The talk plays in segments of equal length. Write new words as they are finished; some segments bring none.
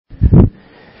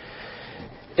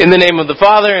In the name of the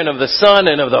Father, and of the Son,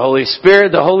 and of the Holy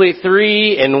Spirit, the Holy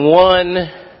Three in One,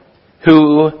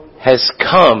 who has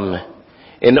come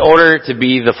in order to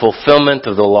be the fulfillment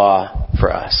of the law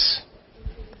for us.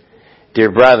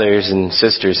 Dear brothers and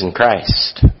sisters in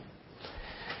Christ.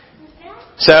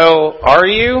 So, are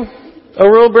you a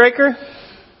rule breaker?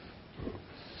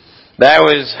 That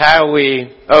was how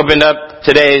we opened up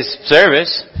today's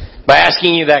service, by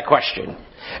asking you that question.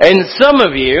 And some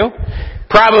of you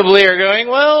probably are going,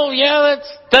 well, yeah,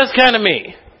 that's kind of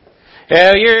me. You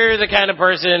know, you're the kind of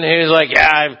person who's like,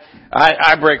 yeah,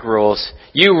 I break rules.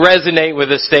 You resonate with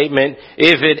the statement,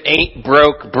 if it ain't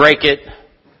broke, break it.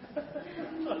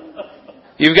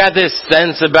 You've got this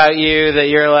sense about you that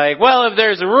you're like, well, if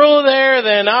there's a rule there,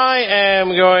 then I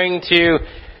am going to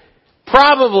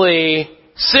probably,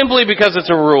 simply because it's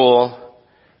a rule,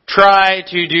 try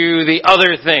to do the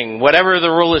other thing. Whatever the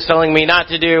rule is telling me not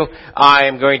to do, I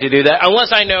am going to do that.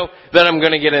 Unless I know that I'm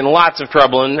going to get in lots of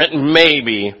trouble, and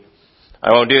maybe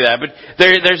I won't do that. But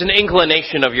there's an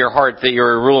inclination of your heart that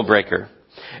you're a rule breaker.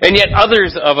 And yet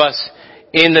others of us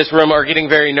in this room are getting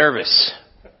very nervous.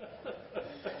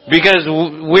 Because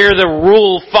we're the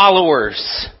rule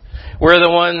followers. We're the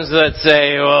ones that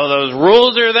say, well, those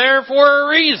rules are there for a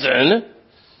reason.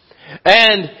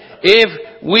 And if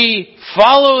we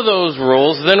follow those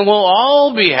rules, then we'll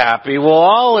all be happy. We'll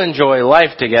all enjoy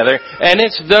life together. And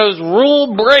it's those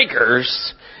rule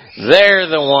breakers, they're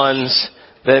the ones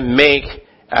that make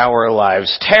our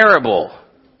lives terrible.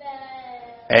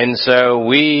 And so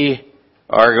we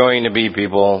are going to be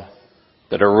people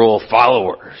that are rule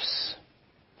followers.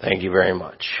 Thank you very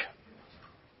much.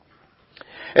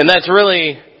 And that's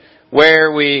really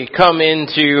where we come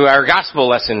into our gospel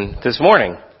lesson this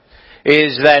morning.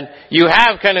 Is that you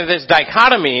have kind of this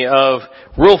dichotomy of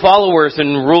rule followers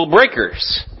and rule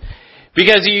breakers.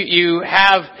 Because you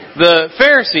have the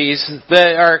Pharisees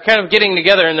that are kind of getting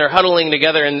together and they're huddling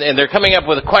together and they're coming up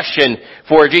with a question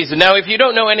for Jesus. Now, if you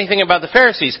don't know anything about the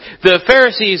Pharisees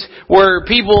were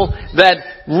people that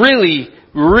really,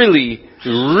 really,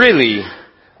 really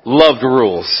loved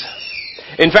rules.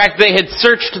 In fact, they had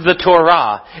searched the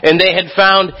Torah, and they had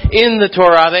found in the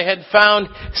Torah, they had found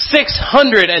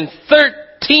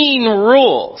 613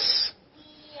 rules.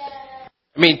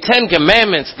 I mean, 10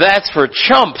 commandments, that's for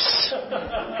chumps.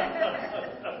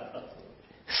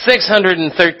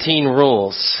 613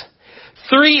 rules.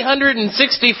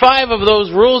 365 of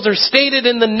those rules are stated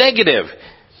in the negative.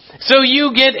 So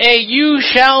you get a you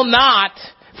shall not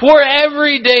for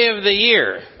every day of the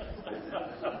year.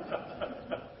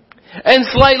 And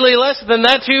slightly less than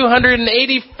that,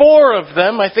 284 of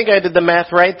them, I think I did the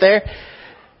math right there,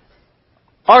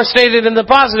 are stated in the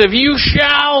positive. You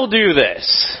shall do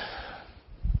this.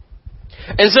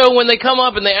 And so when they come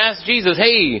up and they ask Jesus,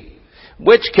 hey,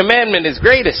 which commandment is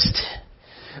greatest?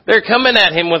 They're coming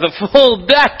at him with a full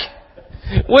deck.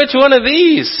 Which one of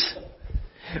these?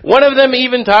 One of them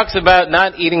even talks about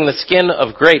not eating the skin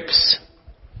of grapes.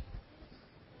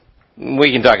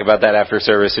 We can talk about that after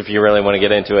service if you really want to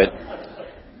get into it.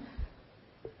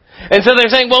 And so they're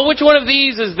saying, well, which one of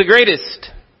these is the greatest?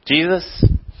 Jesus?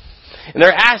 And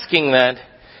they're asking that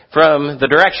from the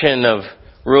direction of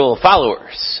rule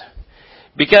followers.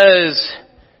 Because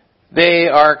they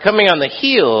are coming on the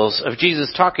heels of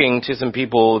Jesus talking to some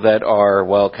people that are,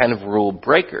 well, kind of rule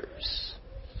breakers.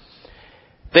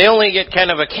 They only get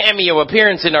kind of a cameo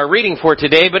appearance in our reading for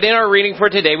today, but in our reading for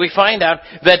today we find out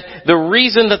that the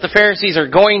reason that the Pharisees are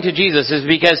going to Jesus is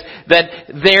because that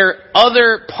their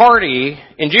other party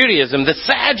in Judaism, the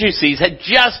Sadducees, had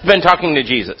just been talking to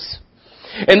Jesus.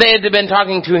 And they had been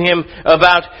talking to him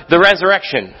about the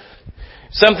resurrection.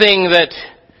 Something that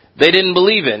they didn't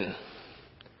believe in,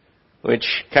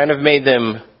 which kind of made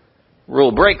them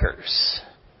rule breakers.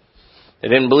 They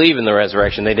didn't believe in the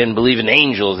resurrection. They didn't believe in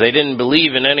angels. They didn't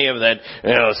believe in any of that,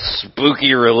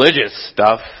 spooky religious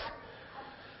stuff.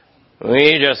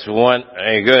 We just want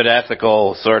a good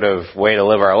ethical sort of way to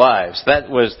live our lives. That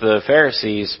was the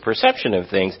Pharisees' perception of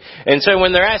things. And so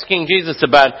when they're asking Jesus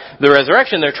about the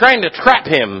resurrection, they're trying to trap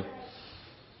him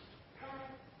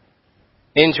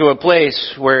into a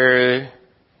place where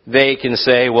they can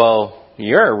say, well,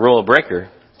 you're a rule breaker,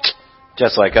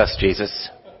 just like us, Jesus.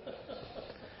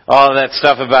 All of that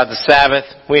stuff about the Sabbath,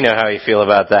 we know how you feel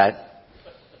about that.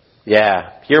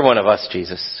 Yeah, you're one of us,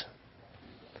 Jesus.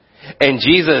 And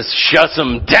Jesus shuts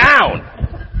them down.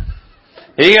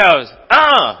 He goes,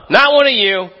 not one of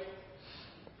you.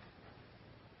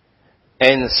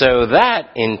 And so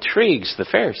that intrigues the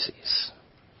Pharisees.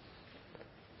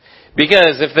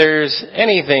 Because if there's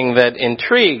anything that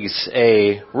intrigues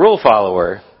a rule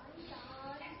follower,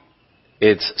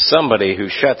 it's somebody who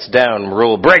shuts down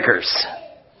rule breakers.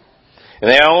 And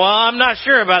they go, well, I'm not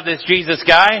sure about this Jesus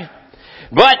guy,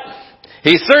 but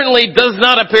he certainly does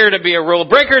not appear to be a rule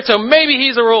breaker, so maybe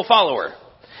he's a rule follower.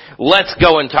 Let's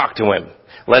go and talk to him.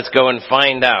 Let's go and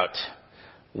find out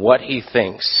what he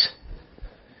thinks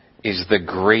is the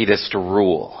greatest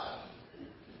rule.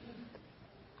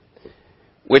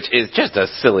 Which is just a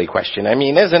silly question. I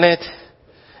mean, isn't it?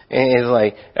 It's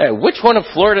like, which one of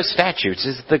Florida's statutes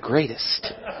is the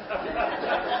greatest?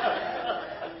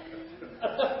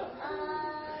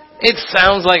 It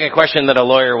sounds like a question that a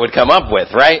lawyer would come up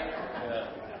with, right?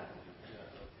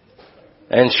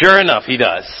 And sure enough, he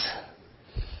does.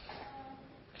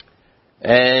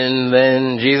 And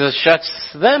then Jesus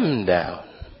shuts them down.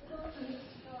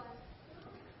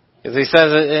 Because he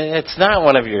says, it's not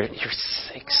one of your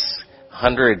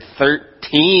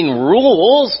 613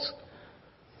 rules.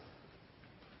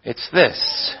 It's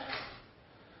this.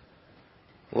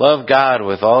 Love God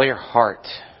with all your heart,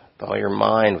 with all your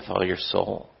mind, with all your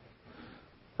soul.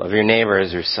 Love your neighbor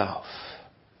as yourself.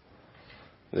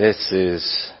 This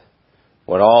is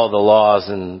what all the laws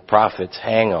and prophets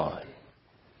hang on.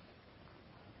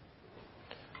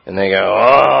 And they go,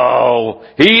 oh,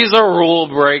 he's a rule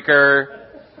breaker.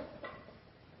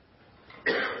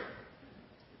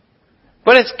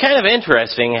 But it's kind of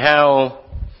interesting how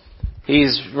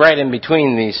he's right in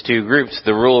between these two groups,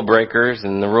 the rule breakers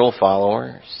and the rule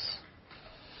followers.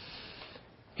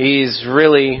 He's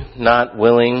really not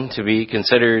willing to be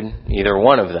considered either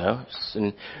one of those.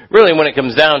 And really when it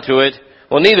comes down to it,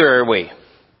 well, neither are we.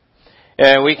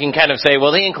 We can kind of say,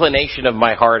 well, the inclination of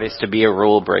my heart is to be a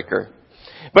rule breaker.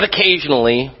 But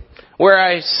occasionally, where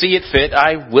I see it fit,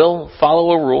 I will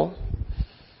follow a rule.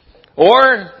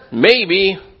 Or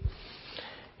maybe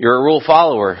you're a rule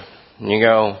follower and you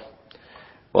go,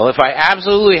 well, if I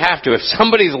absolutely have to, if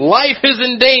somebody's life is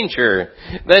in danger,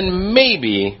 then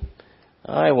maybe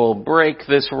I will break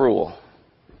this rule.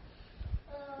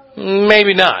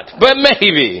 Maybe not, but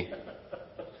maybe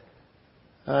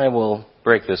I will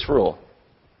break this rule.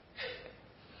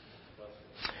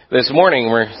 This morning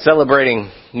we're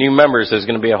celebrating new members. There's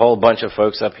going to be a whole bunch of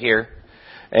folks up here.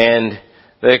 And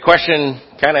the question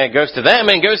kind of goes to them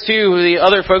and goes to the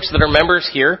other folks that are members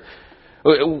here.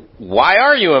 Why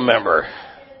are you a member?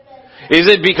 Is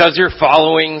it because you're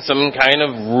following some kind of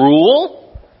rule?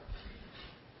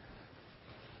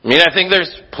 I mean, I think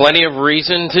there's plenty of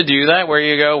reason to do that where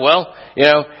you go, well,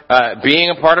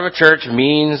 being a part of a church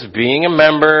means being a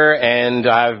member, and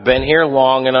I've been here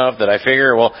long enough that I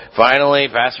figure, well, finally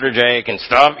Pastor Jay can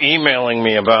stop emailing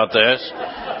me about this.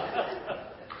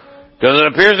 Because it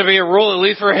appears to be a rule, at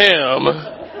least for him.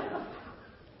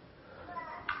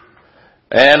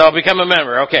 And I'll become a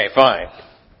member. Okay, fine.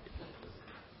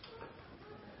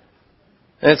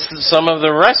 And some of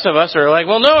the rest of us are like,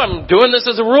 well, no, I'm doing this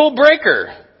as a rule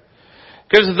breaker.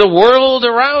 Because the world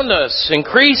around us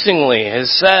increasingly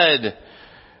has said,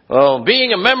 well,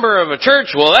 being a member of a church,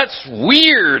 well, that's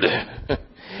weird.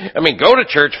 I mean, go to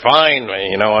church fine,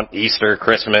 on Easter,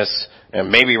 Christmas, and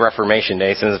maybe Reformation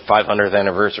Day since it's 500th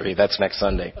anniversary. That's next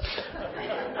Sunday.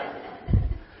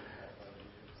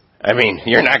 I mean,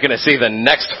 you're not going to see the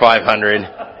next 500.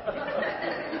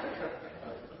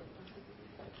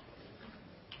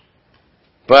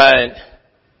 But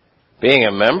being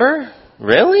a member?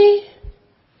 Really?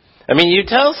 I mean, you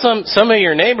tell some of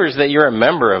your neighbors that you're a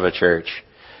member of a church.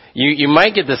 You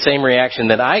might get the same reaction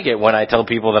that I get when I tell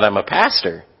people that I'm a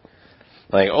pastor.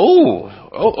 Like, oh,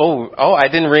 I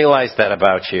didn't realize that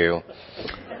about you.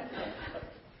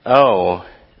 We're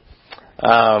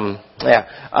going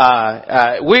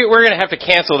to have to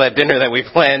cancel that dinner that we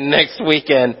planned next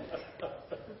weekend.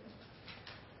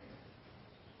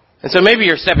 And so maybe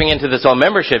you're stepping into this all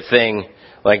membership thing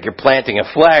like you're planting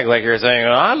a flag, like you're saying,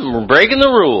 I'm breaking the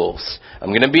rules. I'm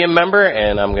going to be a member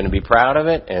and I'm going to be proud of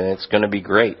it and it's going to be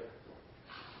great.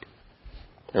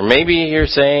 Or maybe you're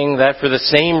saying that for the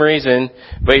same reason,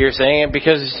 but you're saying it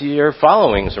because you're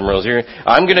following some rules.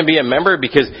 I'm going to be a member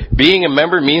because being a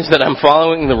member means that I'm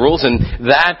following the rules, and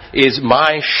that is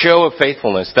my show of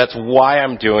faithfulness. That's why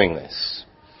I'm doing this.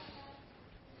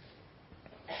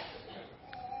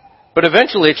 But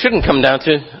eventually it shouldn't come down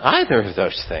to either of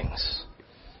those things.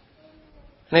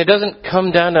 And it doesn't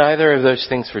come down to either of those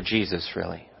things for Jesus,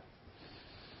 really.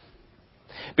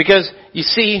 Because, you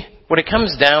see, what it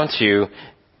comes down to,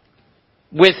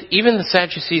 with even the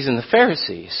Sadducees and the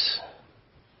Pharisees,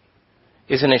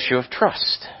 is an issue of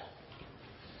trust.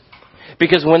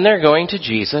 Because when they're going to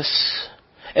Jesus,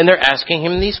 and they're asking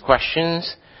him these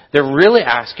questions, they're really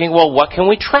asking, well, what can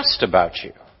we trust about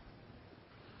you?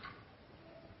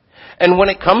 And when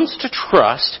it comes to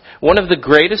trust, one of the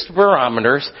greatest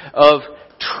barometers of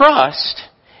trust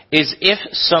is if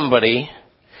somebody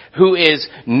who is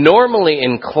normally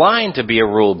inclined to be a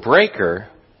rule breaker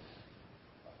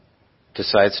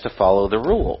decides to follow the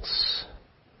rules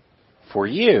for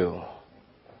you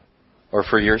or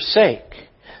for your sake.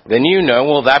 Then you know,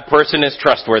 well, that person is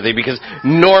trustworthy because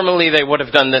normally they would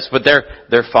have done this, but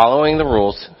they're following the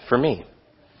rules for me.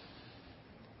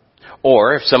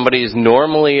 Or if somebody is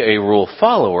normally a rule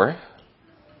follower,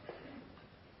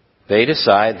 they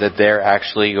decide that they're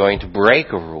actually going to break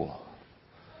a rule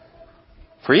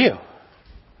for you,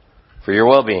 for your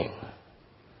well-being.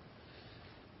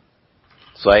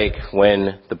 It's like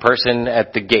when the person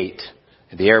at the gate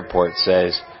at the airport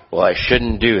says, well, I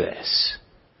shouldn't do this,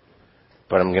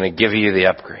 but I'm going to give you the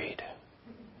upgrade.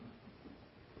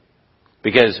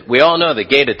 Because we all know the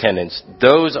gate attendants,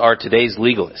 those are today's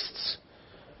legalists.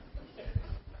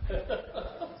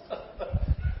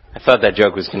 I thought that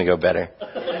joke was going to go better.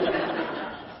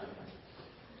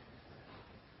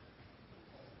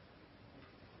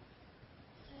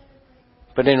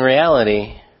 But in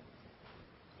reality,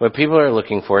 what people are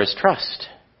looking for is trust.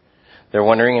 They're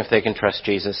wondering if they can trust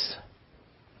Jesus.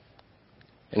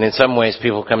 And in some ways,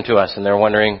 people come to us and they're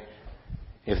wondering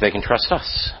if they can trust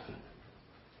us.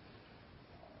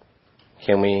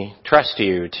 Can we trust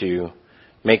you to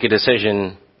make a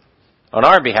decision on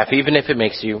our behalf, even if it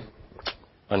makes you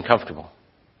uncomfortable?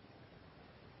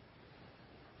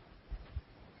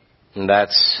 And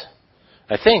that's,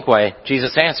 I think, why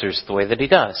Jesus answers the way that he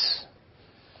does.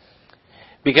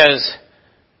 Because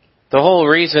the whole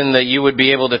reason that you would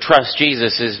be able to trust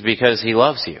Jesus is because he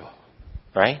loves you,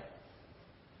 right?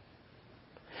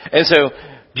 And so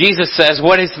Jesus says,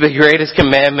 what is the greatest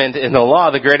commandment in the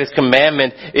law? The greatest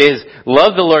commandment is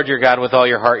love the Lord your God with all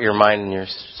your heart, your mind, and your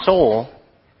soul,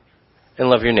 and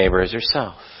love your neighbor as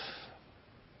yourself.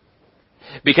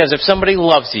 Because if somebody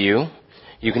loves you,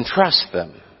 you can trust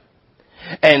them.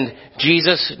 And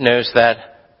Jesus knows that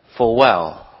full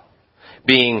well,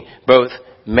 being both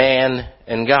man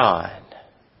and God.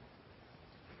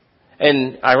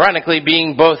 And ironically,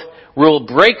 being both rule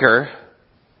breaker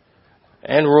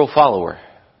and rule follower.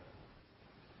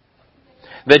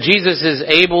 That Jesus is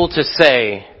able to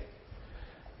say,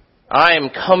 I am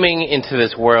coming into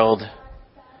this world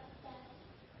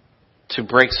to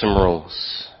break some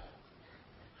rules.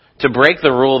 To break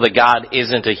the rule that God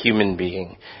isn't a human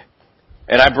being.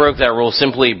 And I broke that rule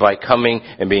simply by coming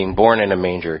and being born in a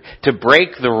manger. To break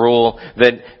the rule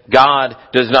that God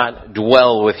does not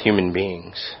dwell with human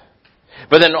beings.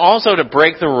 But then also to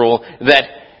break the rule that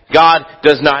God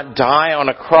does not die on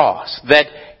a cross. That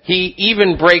he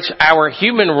even breaks our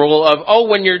human rule of, oh,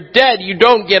 when you're dead, you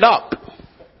don't get up.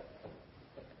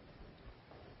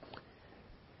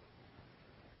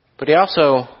 But he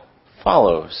also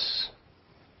follows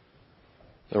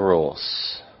the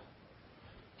rules.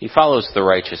 He follows the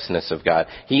righteousness of God.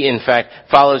 He, in fact,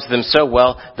 follows them so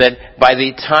well that by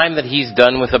the time that he's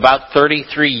done with about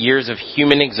 33 years of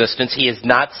human existence, he has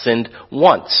not sinned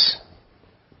once.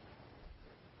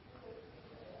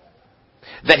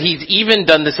 That he's even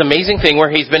done this amazing thing where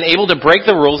he's been able to break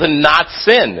the rules and not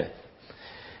sin.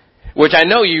 Which I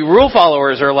know you rule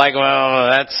followers are like,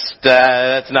 well,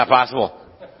 that's not possible.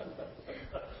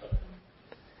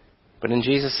 But in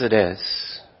Jesus it is.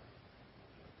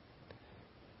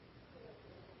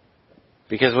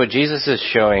 Because what Jesus is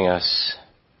showing us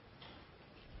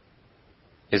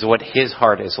is what his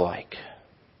heart is like.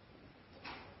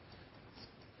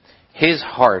 His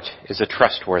heart is a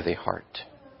trustworthy heart.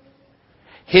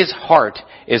 His heart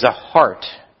is a heart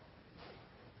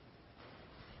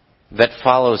that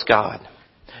follows God.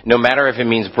 No matter if it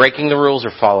means breaking the rules or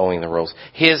following the rules.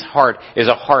 His heart is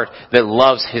a heart that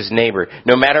loves his neighbor.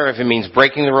 No matter if it means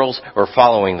breaking the rules or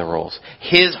following the rules.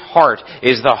 His heart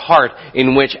is the heart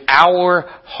in which our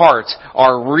hearts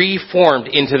are reformed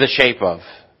into the shape of.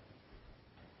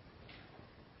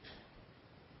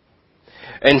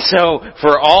 And so,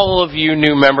 for all of you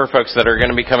new member folks that are going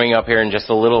to be coming up here in just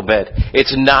a little bit,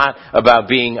 it's not about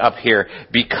being up here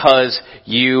because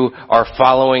you are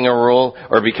following a rule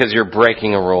or because you're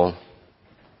breaking a rule.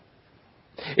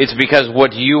 It's because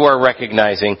what you are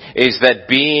recognizing is that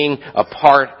being a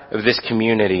part of this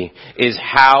community is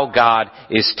how God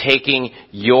is taking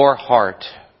your heart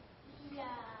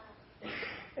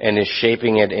and is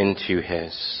shaping it into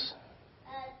his.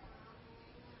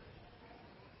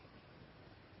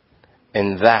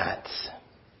 And that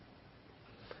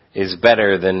is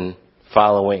better than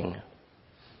following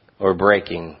or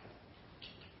breaking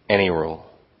any rule.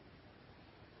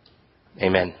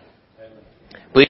 Amen.